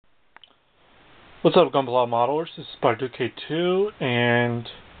What's up, Gunpla modelers? This is Spider2K2, and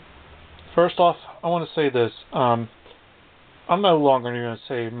first off, I want to say this. I'm no longer going to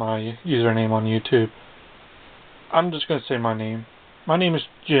say my username on YouTube. I'm just going to say my name. My name is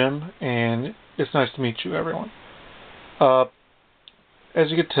Jim, and it's nice to meet you, everyone.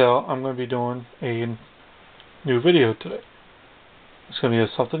 As you can tell, I'm going to be doing a new video today. It's going to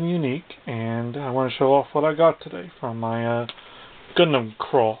be something unique, and I want to show off what I got today from my Gundam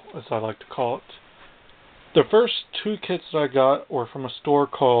crawl, as I like to call it. The first two kits that I got were from a store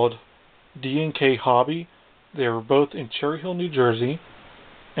called D&K Hobby. They were both in Cherry Hill, New Jersey.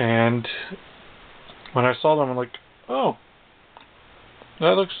 And when I saw them, I'm like, oh,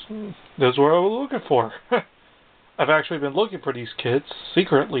 that's what I was looking for. I've actually been looking for these kits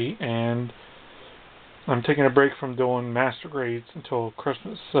secretly, and I'm taking a break from doing master grades until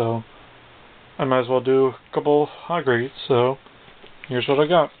Christmas, so I might as well do a couple high grades. So here's what I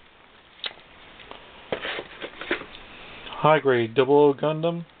got. High grade 00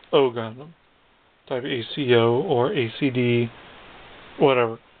 Gundam, O Gundam, type ACO or ACD,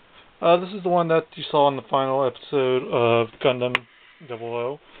 whatever. This is the one that you saw in the final episode of Gundam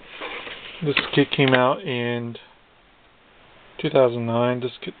 00. This kit came out in 2009.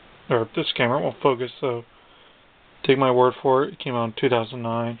 This camera won't focus, so take my word for it. It came out in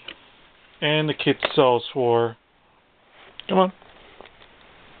 2009, and the kit sells for, come on,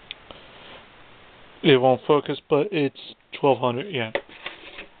 it won't focus, but it's 1,200 yen.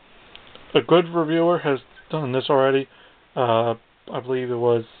 A good reviewer has done this already. I believe it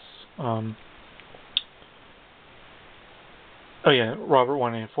was, oh yeah,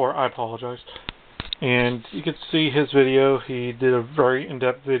 Robert184. I apologize. And you can see his video. He did a very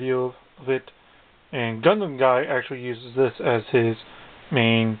in-depth video of it. And Gundam Guy actually uses this as his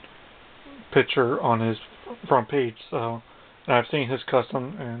main picture on his front page. So, and I've seen his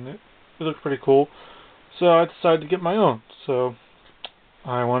custom, and it looks pretty cool. So I decided to get my own. So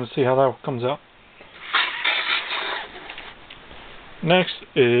I want to see how that comes out. Next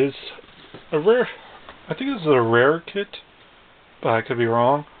is a rare, I think this is a rare kit, but I could be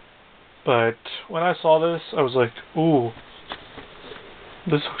wrong. But when I saw this, I was like, ooh,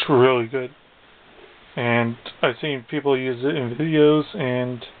 this looks really good. And I've seen people use it in videos,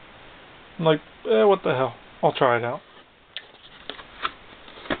 and I'm like, what the hell? I'll try it out.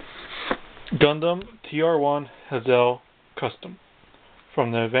 Gundam TR1 Hazel Custom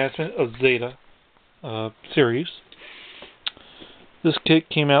from the Advancement of Zeta series. This kit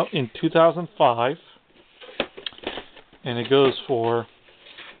came out in 2005, and it goes for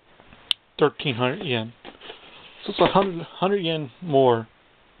 1,300 yen. So it's 100 yen more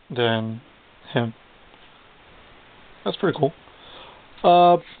than him. That's pretty cool.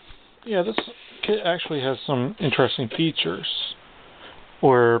 Yeah, this kit actually has some interesting features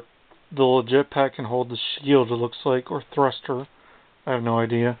where the jetpack can hold the shield, it looks like, or thruster. I have no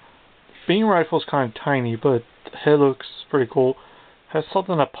idea. Beam rifle is kind of tiny, but the head looks pretty cool. Has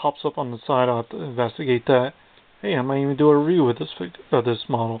something that pops up on the side. I'll have to investigate that. Hey, I might even do a review with this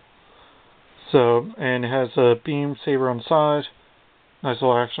model. So, and it has a beam saber on the side. Nice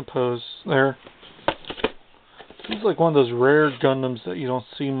little action pose there. It's like one of those rare Gundams that you don't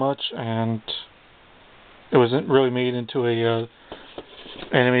see much, and it wasn't really made into a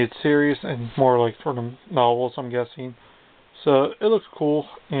animated series, and more like for the novels, I'm guessing. So it looks cool,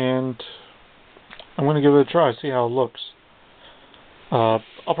 and I'm going to give it a try, see how it looks. I'll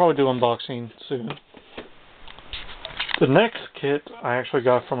probably do unboxing soon. The next kit I actually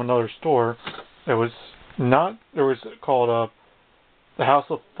got from another store. It was called the House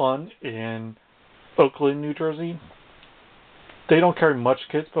of Fun in Oakland, New Jersey. They don't carry much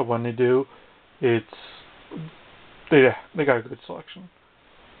kits, but when they do, they got a good selection.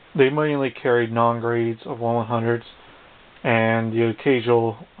 They mainly carried non-grades of 1/100s and the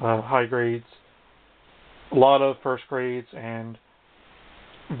occasional high grades, a lot of first grades, and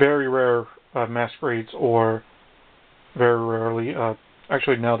very rare mass grades, or very rarely.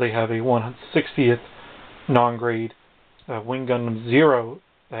 Actually, now they have a 1/60th non-grade Wing Gundam 0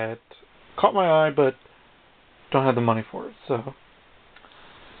 that caught my eye, but don't have the money for it. So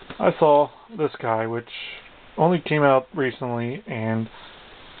I saw this guy, which only came out recently, and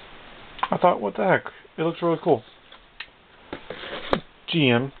I thought, what the heck? It looks really cool.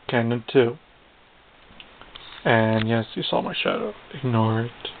 GM Cannon 2. And yes, you saw my shadow. Ignore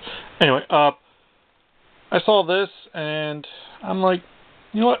it. Anyway, I saw this, and I'm like,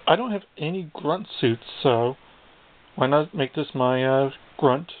 you know what? I don't have any grunt suits, so why not make this my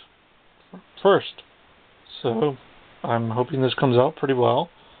grunt first? So I'm hoping this comes out pretty well.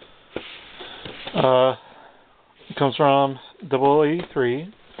 It comes from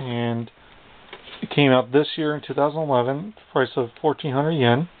 0083, and It came out this year in 2011, price of 1,400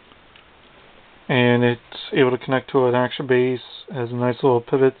 yen. And it's able to connect to an action base, has nice little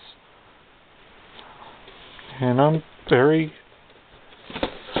pivots. And I'm very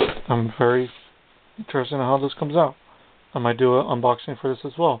interested in how this comes out. I might do an unboxing for this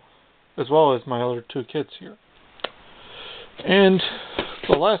as well as my other two kits here. And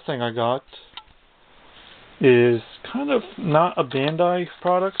the last thing I got is kind of not a Bandai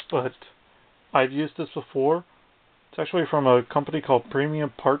product, but I've used this before. It's actually from a company called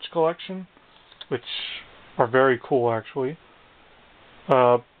Premium Parts Collection, which are very cool actually.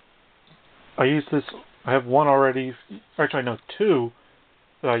 I use this, I have one already, actually no, two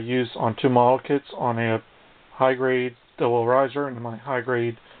that I use on two model kits on a high grade double riser and my high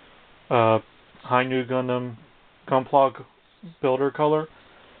grade high new Gundam Gunpla builder color,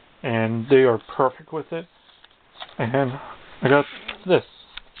 and they are perfect with it. And I got this,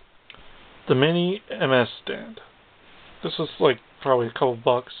 the mini MS stand. This was like probably a couple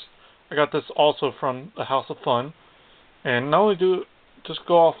bucks. I got this also from the House of Fun. And not only just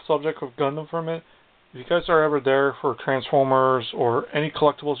go off subject of Gundam for a minute, if you guys are ever there for Transformers or any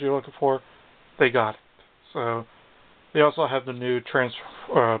collectibles you're looking for, they got it. So they also have the new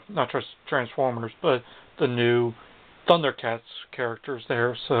not just Transformers, but the new Thundercats characters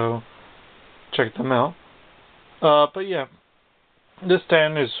there, so check them out. But yeah, this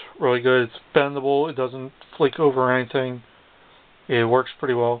stand is really good. It's bendable. It doesn't flake over or anything. It works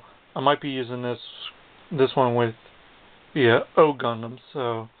pretty well. I might be using this one with the O Gundam,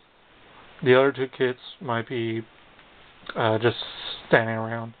 so the other two kits might be just standing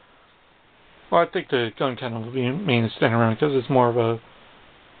around. Well, I think the gun cannon will be mainly standing around because it's more of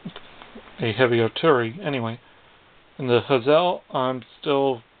a heavy artillery anyway. And the Hazel, I'm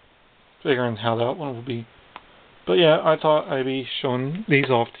still figuring how that one will be. But yeah, I thought I'd be showing these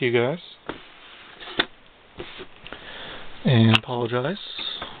off to you guys. And apologize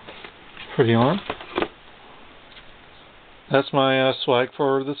for the arm. That's my swag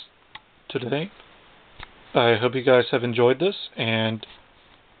for this today. I hope you guys have enjoyed this. And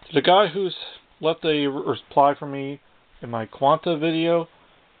to the guy who's left a reply for me in my Quanta video,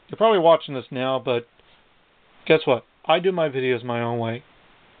 you're probably watching this now, but guess what? I do my videos my own way.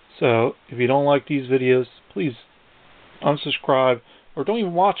 So if you don't like these videos, please unsubscribe or don't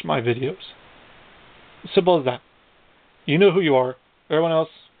even watch my videos. Simple as that. You know who you are. Everyone else,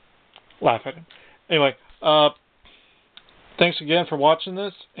 laugh at him. Anyway, thanks again for watching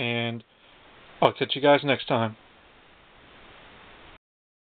this, and I'll catch you guys next time.